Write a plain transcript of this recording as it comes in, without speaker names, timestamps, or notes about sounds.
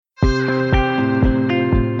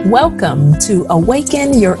Welcome to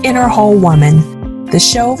Awaken Your Inner Whole Woman, the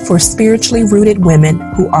show for spiritually rooted women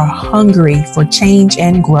who are hungry for change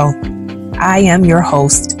and growth. I am your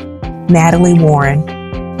host, Natalie Warren,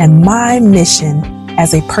 and my mission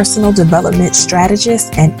as a personal development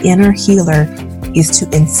strategist and inner healer is to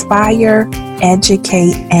inspire,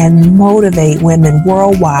 educate, and motivate women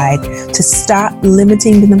worldwide to stop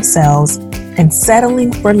limiting themselves and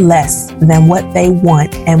settling for less than what they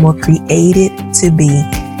want and were created to be.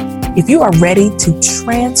 If you are ready to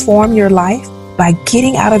transform your life by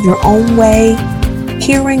getting out of your own way,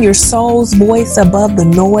 hearing your soul's voice above the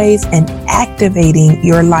noise, and activating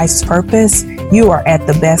your life's purpose, you are at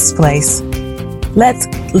the best place. Let's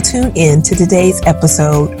tune in to today's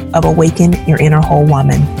episode of Awaken Your Inner Whole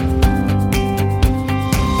Woman.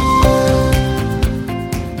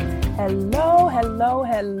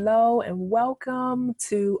 Hello, and welcome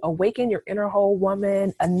to Awaken Your Inner Whole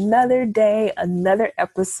Woman. Another day, another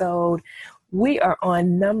episode. We are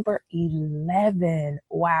on number 11.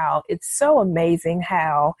 Wow, it's so amazing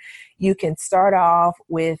how you can start off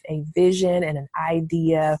with a vision and an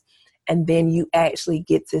idea, and then you actually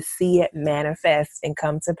get to see it manifest and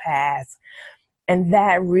come to pass. And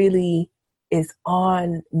that really is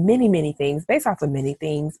on many things, based off of many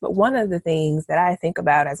things. But one of the things that I think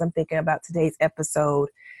about as I'm thinking about today's episode,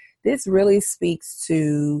 this really speaks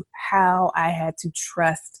to how I had to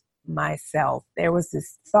trust myself. There was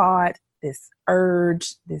this thought, this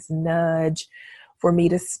urge, this nudge for me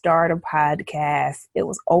to start a podcast. It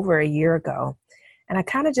was over a year ago. And I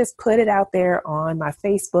kind of just put it out there on my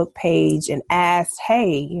Facebook page and asked,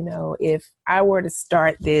 hey, if I were to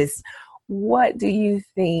start this, what do you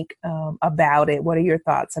think about it? What are your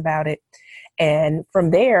thoughts about it? And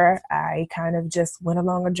from there, I kind of just went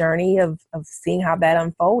along a journey of seeing how that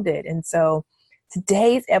unfolded. And so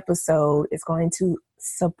today's episode is going to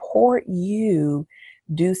support you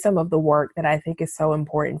do some of the work that I think is so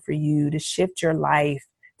important for you to shift your life,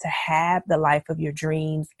 to have the life of your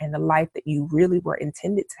dreams and the life that you really were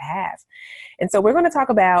intended to have. And so we're going to talk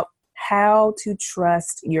about how to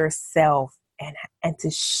trust yourself and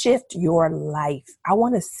to shift your life. I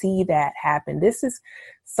want to see that happen. This is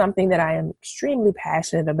something that I am extremely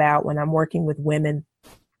passionate about when I'm working with women,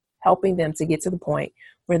 helping them to get to the point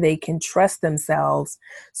where they can trust themselves.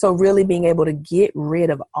 So really being able to get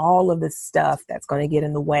rid of all of the stuff that's going to get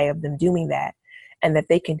in the way of them doing that, and that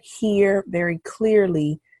they can hear very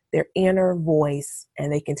clearly their inner voice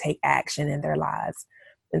and they can take action in their lives.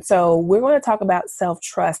 And so we're going to talk about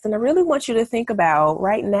self-trust. And I really want you to think about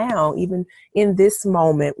right now, even in this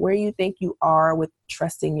moment, where you think you are with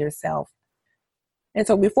trusting yourself. And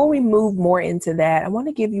so before we move more into that, I want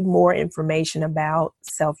to give you more information about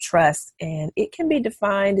self-trust. And it can be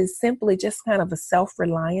defined as simply just kind of a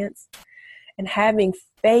self-reliance and having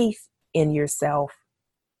faith in yourself.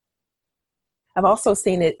 I've also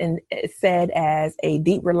seen it said as a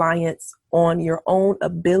deep reliance on your own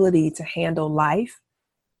ability to handle life.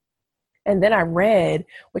 And then I read,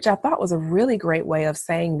 which I thought was a really great way of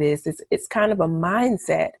saying this, it's kind of a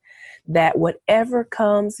mindset that whatever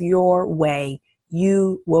comes your way,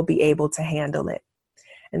 you will be able to handle it.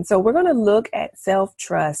 And so we're going to look at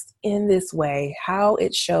self-trust in this way, how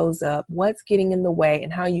it shows up, what's getting in the way,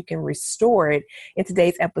 and how you can restore it in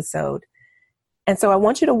today's episode. And so I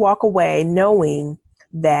want you to walk away knowing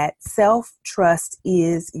that self-trust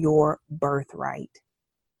is your birthright.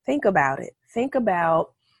 Think about it. Think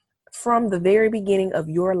about from the very beginning of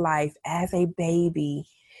your life as a baby,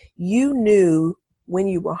 you knew when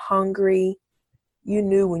you were hungry, you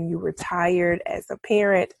knew when you were tired. As a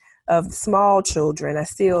parent of small children, I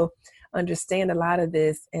still understand a lot of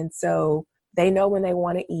this. And so they know when they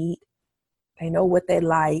want to eat, they know what they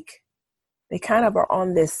like. They kind of are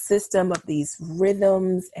on this system of these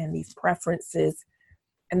rhythms and these preferences,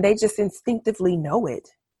 and they just instinctively know it.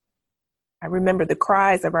 I remember the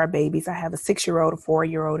cries of our babies. I have a 6-year-old, a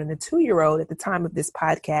 4-year-old, and a 2-year-old at the time of this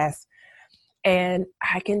podcast. And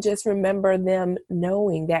I can just remember them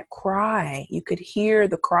knowing that cry. You could hear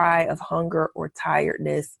the cry of hunger or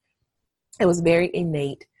tiredness. It was very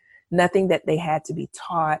innate, nothing that they had to be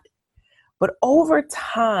taught. But over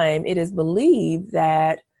time, it is believed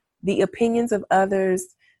that the opinions of others,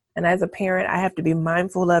 and as a parent, I have to be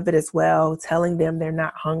mindful of it as well, telling them they're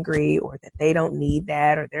not hungry or that they don't need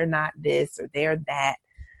that or they're not this or they're that.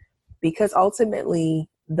 Because ultimately,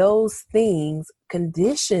 those things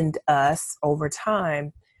conditioned us over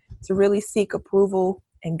time to really seek approval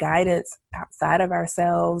and guidance outside of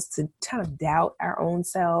ourselves, to kind of doubt our own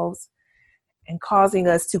selves, and causing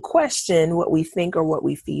us to question what we think or what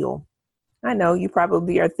we feel. I know you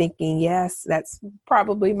probably are thinking, yes, that's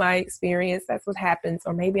probably my experience. That's what happens.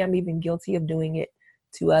 Or maybe I'm even guilty of doing it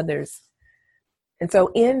to others. And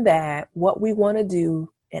so in that, what we want to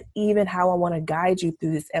do, and even how I want to guide you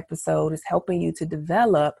through this episode, is helping you to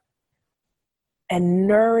develop and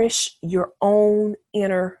nourish your own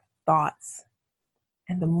inner thoughts.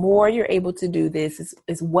 And the more you're able to do this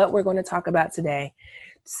is what we're going to talk about today.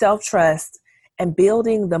 Self-trust and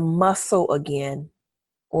building the muscle again,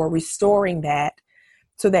 or restoring that,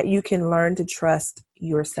 so that you can learn to trust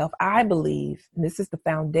yourself. I believe, and this is the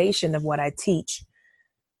foundation of what I teach,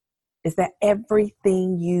 is that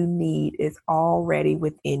everything you need is already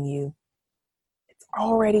within you. It's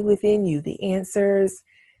already within you. The answers,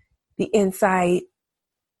 the insight,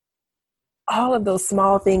 all of those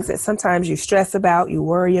small things that sometimes you stress about, you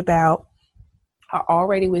worry about, are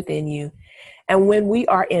already within you. And when we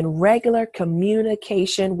are in regular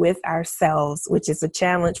communication with ourselves, which is a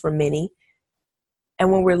challenge for many,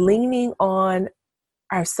 and when we're leaning on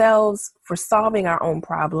ourselves for solving our own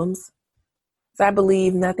problems, so I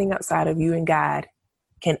believe nothing outside of you and God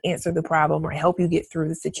can answer the problem or help you get through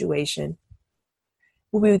the situation.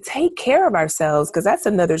 When we take care of ourselves, because that's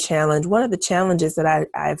another challenge. One of the challenges that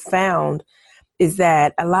I've found is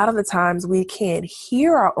that a lot of the times we can't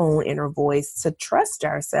hear our own inner voice to trust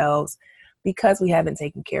ourselves because we haven't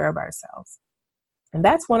taken care of ourselves. And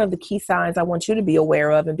that's one of the key signs I want you to be aware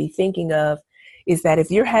of and be thinking of, is that if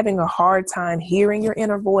you're having a hard time hearing your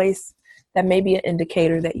inner voice, that may be an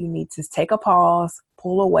indicator that you need to take a pause,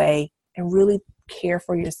 pull away, and really care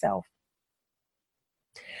for yourself.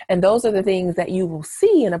 And those are the things that you will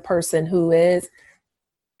see in a person who is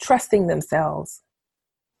trusting themselves.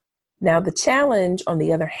 Now, the challenge, on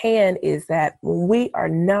the other hand, is that when we are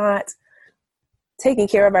not taking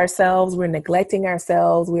care of ourselves, we're neglecting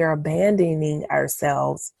ourselves, we are abandoning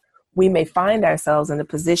ourselves, we may find ourselves in a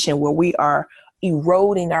position where we are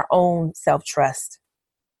eroding our own self-trust.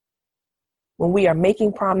 When we are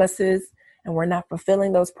making promises and we're not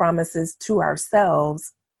fulfilling those promises to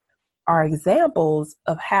ourselves, are examples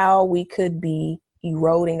of how we could be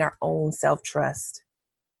eroding our own self-trust.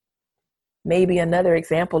 Maybe another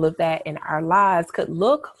example of that in our lives could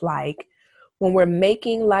look like when we're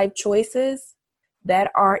making life choices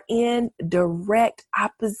that are in direct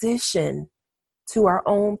opposition to our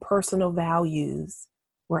own personal values.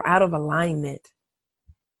 We're out of alignment.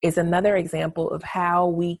 Is another example of how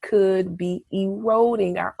we could be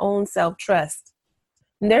eroding our own self-trust.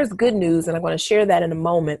 And there's good news, and I'm going to share that in a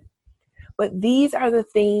moment. But these are the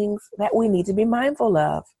things that we need to be mindful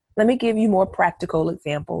of. Let me give you more practical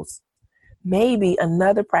examples. Maybe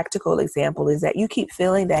another practical example is that you keep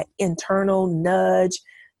feeling that internal nudge,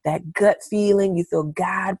 that gut feeling. You feel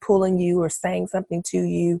God pulling you or saying something to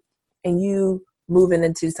you, and you moving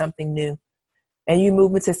into something new, and you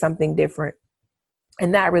move into something different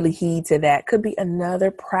and not really heed to that. Could be another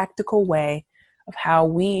practical way of how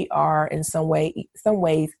we are in some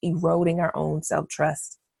ways eroding our own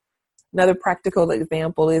self-trust. Another practical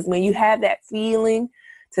example is when you have that feeling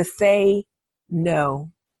to say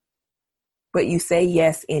no, but you say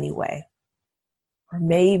yes anyway. Or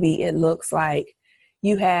maybe it looks like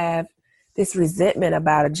you have this resentment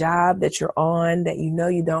about a job that you're on that you know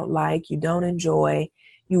you don't like, you don't enjoy,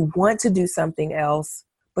 you want to do something else,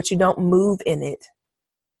 but you don't move in it.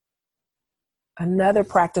 Another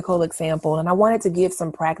practical example, and I wanted to give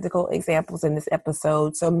some practical examples in this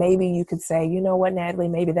episode, so maybe you could say, you know what, Natalie,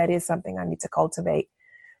 maybe that is something I need to cultivate.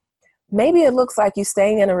 Maybe it looks like you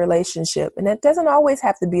staying in a relationship, and it doesn't always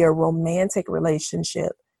have to be a romantic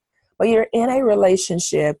relationship, but you're in a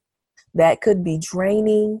relationship that could be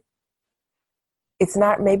draining. It's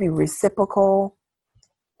not maybe reciprocal,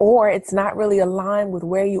 or it's not really aligned with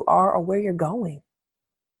where you are or where you're going.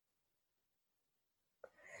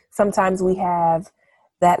 Sometimes we have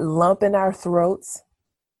that lump in our throats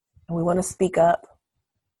and we want to speak up,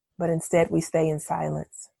 but instead we stay in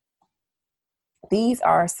silence. These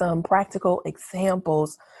are some practical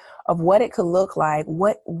examples of what it could look like,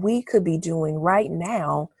 what we could be doing right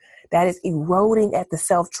now that is eroding at the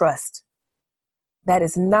self-trust, that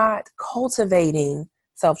is not cultivating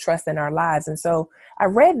self-trust in our lives. And so I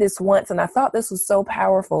read this once and I thought this was so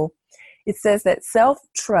powerful. It says that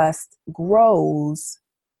self-trust grows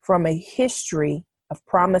from a history of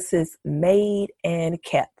promises made and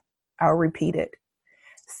kept. I'll repeat it.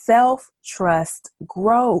 Self-trust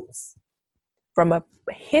grows from a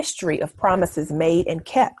history of promises made and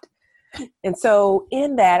kept. And so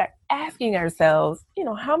in that, asking ourselves,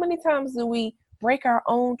 how many times do we break our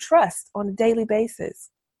own trust on a daily basis?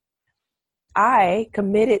 I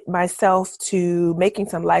committed myself to making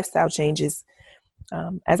some lifestyle changes.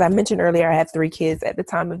 As I mentioned earlier, I had 3 kids at the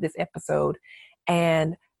time of this episode.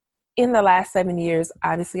 And in the last 7 years,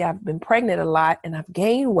 obviously, I've been pregnant a lot and I've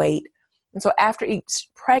gained weight. And so after each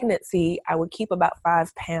pregnancy, I would keep about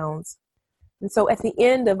 5 pounds. And so at the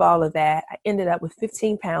end of all of that, I ended up with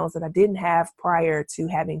 15 pounds that I didn't have prior to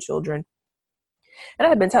having children. And I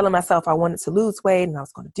had been telling myself I wanted to lose weight and I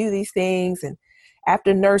was going to do these things. And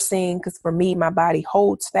after nursing, because for me, my body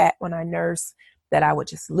holds fat when I nurse, that I would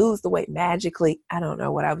just lose the weight magically. I don't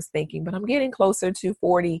know what I was thinking, but I'm getting closer to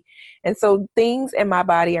 40. And so things in my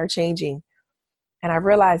body are changing. And I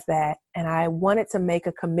realized that, and I wanted to make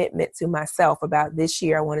a commitment to myself about this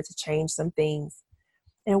year. I wanted to change some things.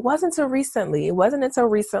 And it wasn't until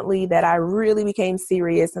recently that I really became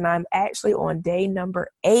serious. And I'm actually on day number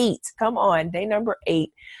 8. Come on, day number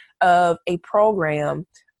 8 of a program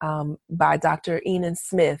by Dr. Enan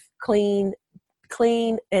Smith, Clean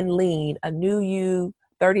and Lean, a new you,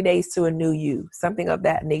 30 days to a new you, something of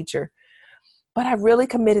that nature. But I really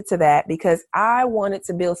committed to that because I wanted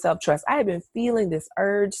to build self-trust. I had been feeling this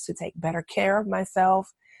urge to take better care of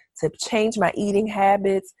myself, to change my eating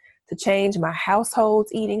habits, to change my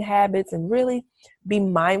household's eating habits, and really be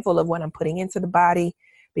mindful of what I'm putting into the body,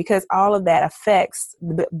 because all of that affects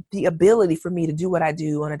the ability for me to do what I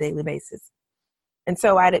do on a daily basis. And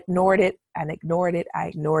so I ignored it.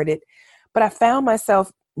 But I found myself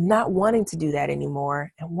not wanting to do that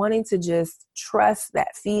anymore and wanting to just trust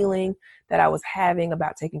that feeling that I was having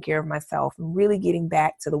about taking care of myself and really getting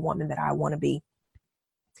back to the woman that I want to be.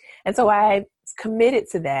 And so I committed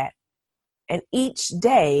to that. And each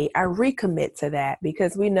day I recommit to that,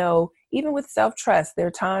 because we know even with self-trust, there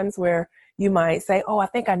are times where you might say, oh, I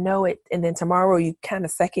think I know it. And then tomorrow you kind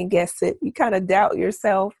of second guess it. You kind of doubt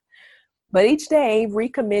yourself. But each day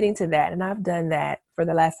recommitting to that. And I've done that for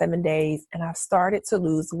the last 7 days, and I've started to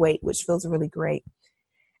lose weight, which feels really great.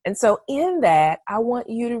 And so in that, I want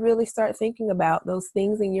you to really start thinking about those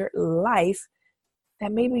things in your life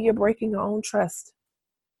that maybe you're breaking your own trust.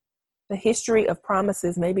 The history of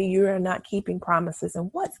promises, maybe you are not keeping promises, and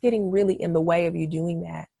what's getting really in the way of you doing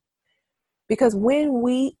that. Because when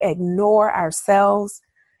we ignore ourselves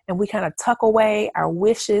and we kind of tuck away our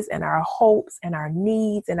wishes and our hopes and our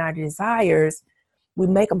needs and our desires, we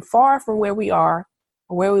make them far from where we are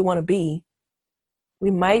or where we want to be.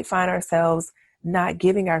 We might find ourselves not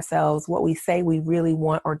giving ourselves what we say we really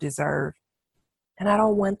want or deserve. And I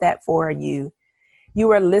don't want that for you. You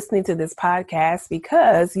are listening to this podcast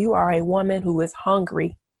because you are a woman who is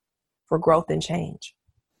hungry for growth and change.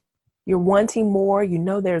 You're wanting more. You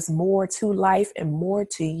know there's more to life and more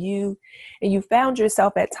to you. And you found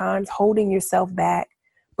yourself at times holding yourself back,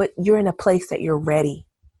 but you're in a place that you're ready.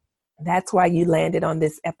 That's why you landed on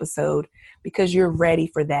this episode, because you're ready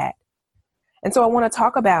for that. And so I want to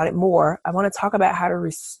talk about it more. I want to talk about how to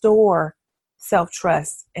restore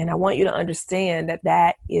self-trust. And I want you to understand that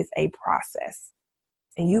that is a process.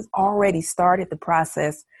 And you've already started the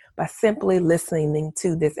process by simply listening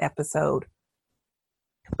to this episode.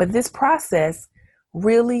 But this process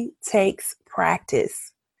really takes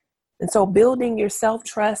practice. And so building your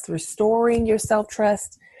self-trust, restoring your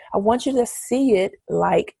self-trust, I want you to see it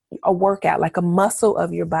like a workout, like a muscle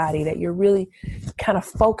of your body, that you're really kind of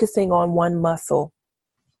focusing on one muscle.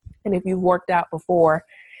 And if you've worked out before,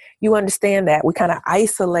 you understand that we kind of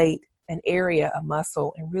isolate an area of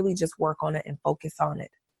muscle and really just work on it and focus on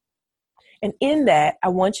it. And in that, I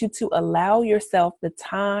want you to allow yourself the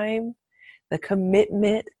time, the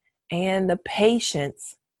commitment, and the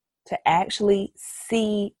patience to actually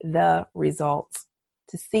see the results,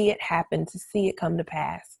 to see it happen, to see it come to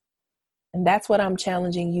pass. And that's what I'm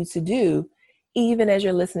challenging you to do, even as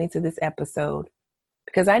you're listening to this episode.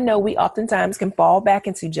 Because I know we oftentimes can fall back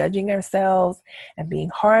into judging ourselves and being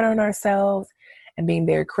hard on ourselves and being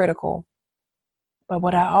very critical. But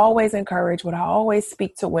what I always encourage, what I always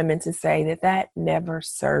speak to women to say, that never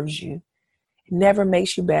serves you. It never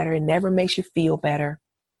makes you better. It never makes you feel better.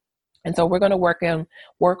 And so we're going to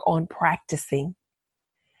work on practicing.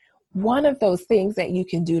 One of those things that you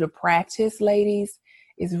can do to practice, ladies,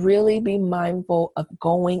 is really be mindful of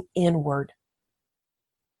going inward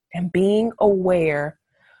and being aware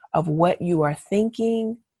of what you are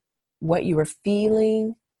thinking, what you are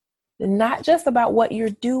feeling, and not just about what you're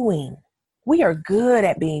doing. We are good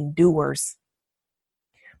at being doers,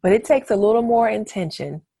 but it takes a little more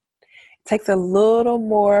intention. It takes a little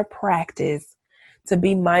more practice to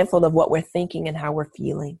be mindful of what we're thinking and how we're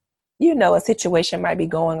feeling. You know, a situation might be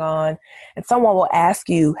going on and someone will ask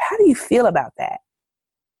you, how do you feel about that?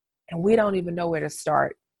 And we don't even know where to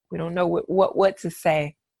start. We don't know what to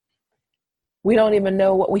say. We don't even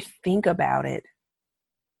know what we think about it.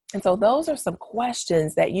 And so those are some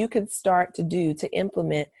questions that you can start to do to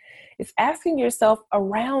implement. It's asking yourself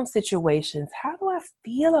around situations, how do I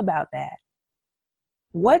feel about that?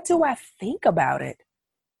 What do I think about it?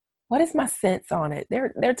 What is my sense on it?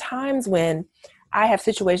 There are times when I have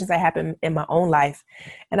situations that happen in my own life,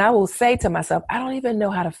 and I will say to myself, I don't even know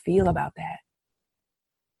how to feel about that.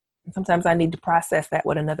 And sometimes I need to process that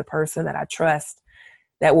with another person that I trust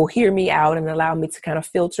that will hear me out and allow me to kind of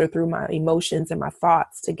filter through my emotions and my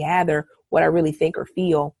thoughts to gather what I really think or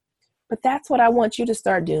feel. But that's what I want you to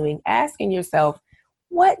start doing, asking yourself,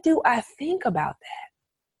 what do I think about that?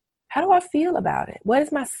 How do I feel about it? What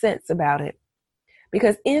is my sense about it?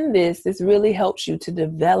 Because in this really helps you to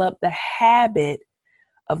develop the habit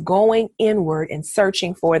of going inward and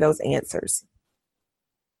searching for those answers.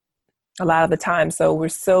 A lot of the time, so we're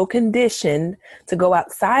so conditioned to go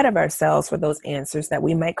outside of ourselves for those answers that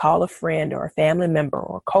we might call a friend or a family member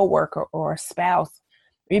or a coworker or a spouse,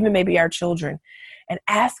 or even maybe our children, and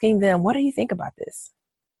asking them, what do you think about this?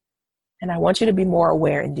 And I want you to be more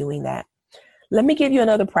aware in doing that. Let me give you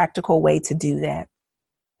another practical way to do that.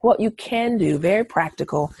 What you can do, very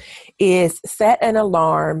practical, is set an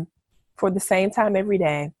alarm for the same time every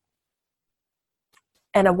day.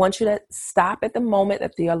 And I want you to stop at the moment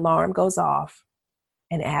that the alarm goes off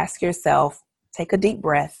and ask yourself, take a deep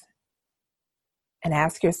breath and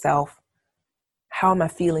ask yourself, how am I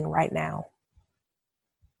feeling right now?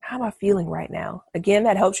 How am I feeling right now? Again,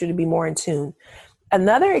 that helps you to be more in tune.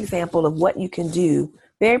 Another example of what you can do,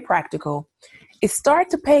 very practical, is start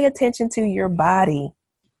to pay attention to your body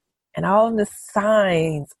and all of the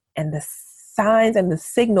signs and the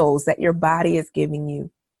signals that your body is giving you,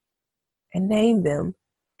 and name them.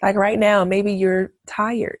 Like right now, maybe you're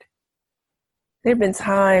tired. There have been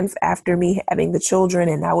times after me having the children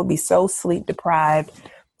and I would be so sleep deprived.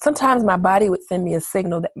 Sometimes my body would send me a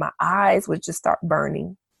signal that my eyes would just start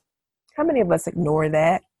burning. How many of us ignore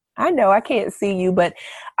that? I know I can't see you, but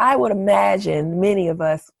I would imagine many of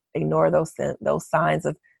us ignore those signs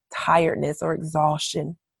of tiredness or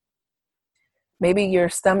exhaustion. Maybe your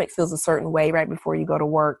stomach feels a certain way right before you go to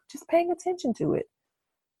work. Just paying attention to it.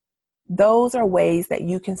 Those are ways that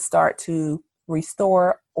you can start to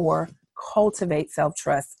restore or cultivate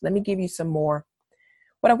self-trust. Let me give you some more.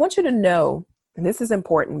 What I want you to know, and this is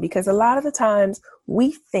important because a lot of the times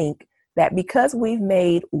we think that because we've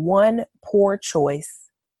made one poor choice,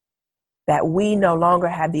 that we no longer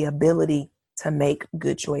have the ability to make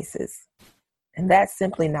good choices. And that's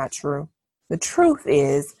simply not true. The truth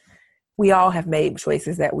is, we all have made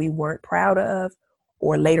choices that we weren't proud of,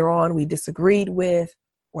 or later on we disagreed with,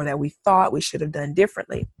 or that we thought we should have done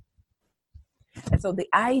differently. And so the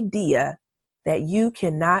idea that you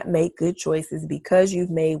cannot make good choices because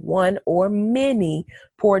you've made one or many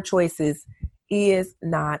poor choices is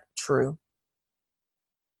not true.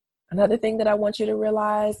 Another thing that I want you to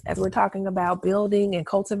realize as we're talking about building and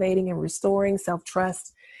cultivating and restoring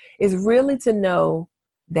self-trust is really to know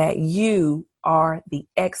that you are the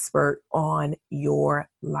expert on your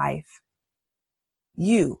life.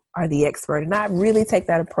 You are the expert. And I really take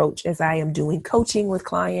that approach as I am doing coaching with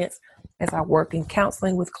clients, as I work in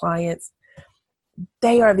counseling with clients.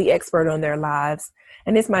 They are the expert on their lives,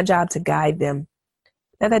 and it's my job to guide them.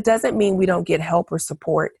 Now, that doesn't mean we don't get help or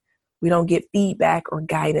support. We don't get feedback or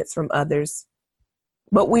guidance from others,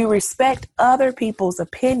 but we respect other people's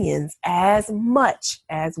opinions as much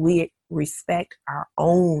as we respect our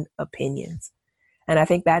own opinions. And I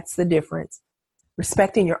think that's the difference.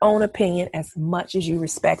 Respecting your own opinion as much as you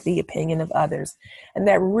respect the opinion of others. And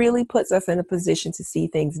that really puts us in a position to see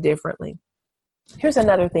things differently. Here's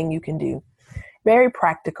another thing you can do. Very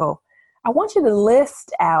practical. I want you to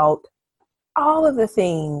list out all of the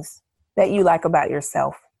things that you like about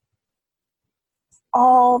yourself.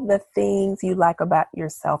 All the things you like about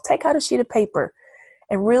yourself. Take out a sheet of paper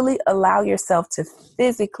and really allow yourself to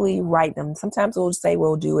physically write them. Sometimes we'll say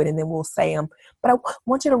we'll do it and then we'll say them, but I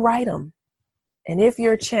want you to write them. And if you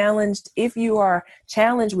are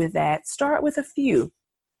challenged with that, start with a few.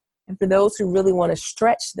 And for those who really want to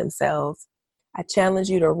stretch themselves, I challenge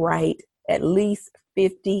you to write at least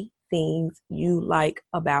 50 things you like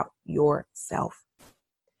about yourself.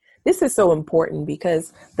 This is so important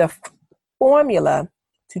because the formula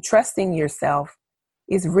to trusting yourself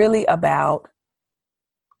is really about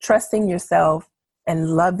trusting yourself and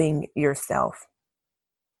loving yourself.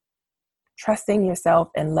 Trusting yourself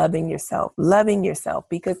and loving yourself,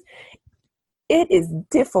 because it is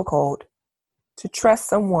difficult to trust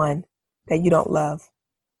someone that you don't love.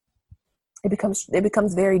 It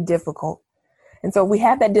becomes very difficult. And so we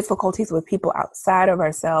have that difficulties with people outside of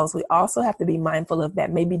ourselves. We also have to be mindful of that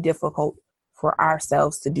may be difficult for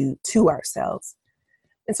ourselves to do to ourselves.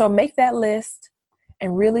 And so make that list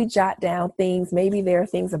and really jot down things. Maybe there are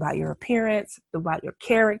things about your appearance, about your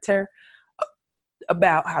character,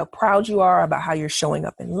 about how proud you are, about how you're showing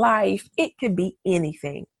up in life. It could be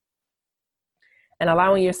anything. and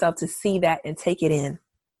allowing yourself to see that and take it in.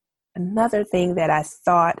 Another thing that I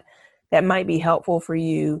thought that might be helpful for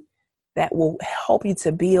you, that will help you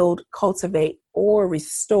to build, cultivate, or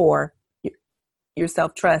restore your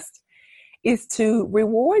self-trust, is to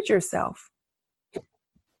reward yourself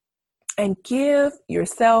and give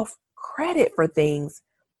yourself credit for things.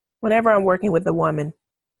 Whenever I'm working with a woman,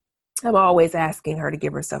 I'm always asking her to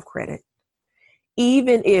give herself credit.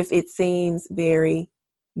 Even if it seems very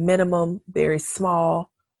minimum, very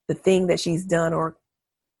small, the thing that she's done or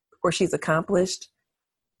she's accomplished,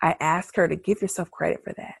 I ask her to give yourself credit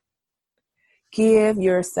for that. Give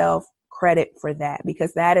yourself credit for that,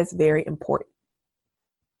 because that is very important.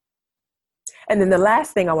 And then the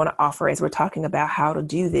last thing I want to offer as we're talking about how to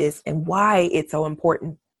do this and why it's so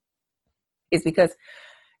important is because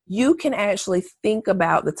you can actually think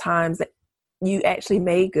about the times that you actually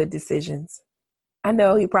made good decisions. I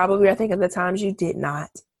know you probably are thinking of the times you did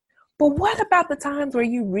not. But what about the times where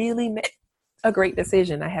you really made a great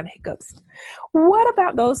decision? I have hiccups. What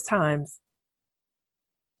about those times?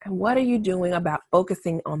 And what are you doing about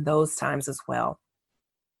focusing on those times as well?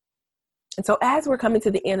 And so as we're coming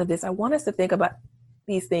to the end of this, I want us to think about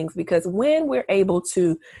these things, because when we're able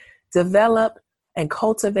to develop and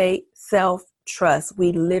cultivate self-trust,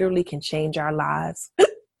 we literally can change our lives.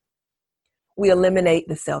 We eliminate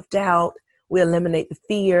the self-doubt. We eliminate the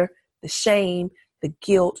fear, the shame, the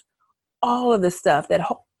guilt, all of the stuff that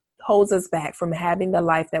holds us back from having the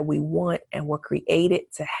life that we want and were created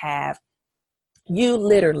to have. You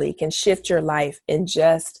literally can shift your life in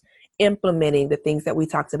just implementing the things that we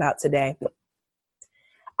talked about today.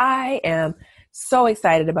 I am so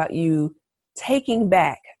excited about you taking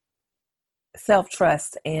back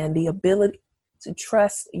self-trust and the ability to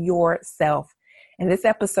trust yourself. And this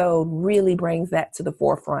episode really brings that to the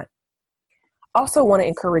forefront. Also want to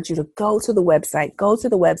encourage you to go to the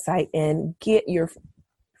website and get your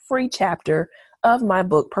free chapter of my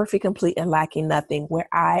book, Perfect, Complete, and Lacking Nothing, where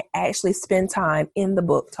I actually spend time in the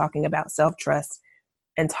book talking about self-trust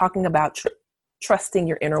and talking about trusting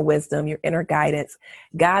your inner wisdom, your inner guidance,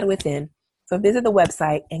 God within. So visit the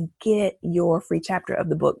website and get your free chapter of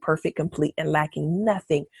the book, Perfect, Complete, and Lacking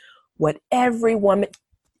Nothing, what every woman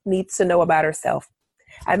needs to know about herself.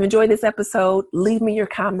 I've enjoyed this episode. Leave me your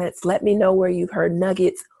comments. Let me know where you've heard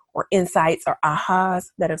nuggets or insights or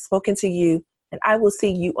ahas that have spoken to you. And I will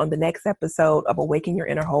see you on the next episode of Awaken Your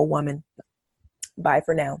Inner Whole Woman. Bye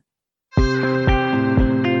for now.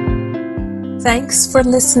 Thanks for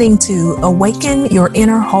listening to Awaken Your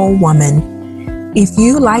Inner Whole Woman. If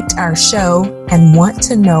you liked our show and want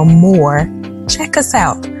to know more, check us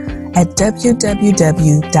out at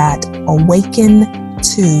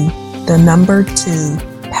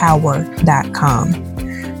www.awaken2power.com.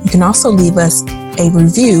 You can also leave us a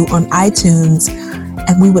review on iTunes,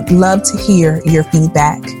 and we would love to hear your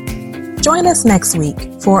feedback. Join us next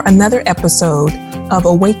week for another episode of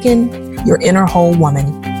Awaken Your Inner Whole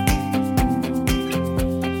Woman.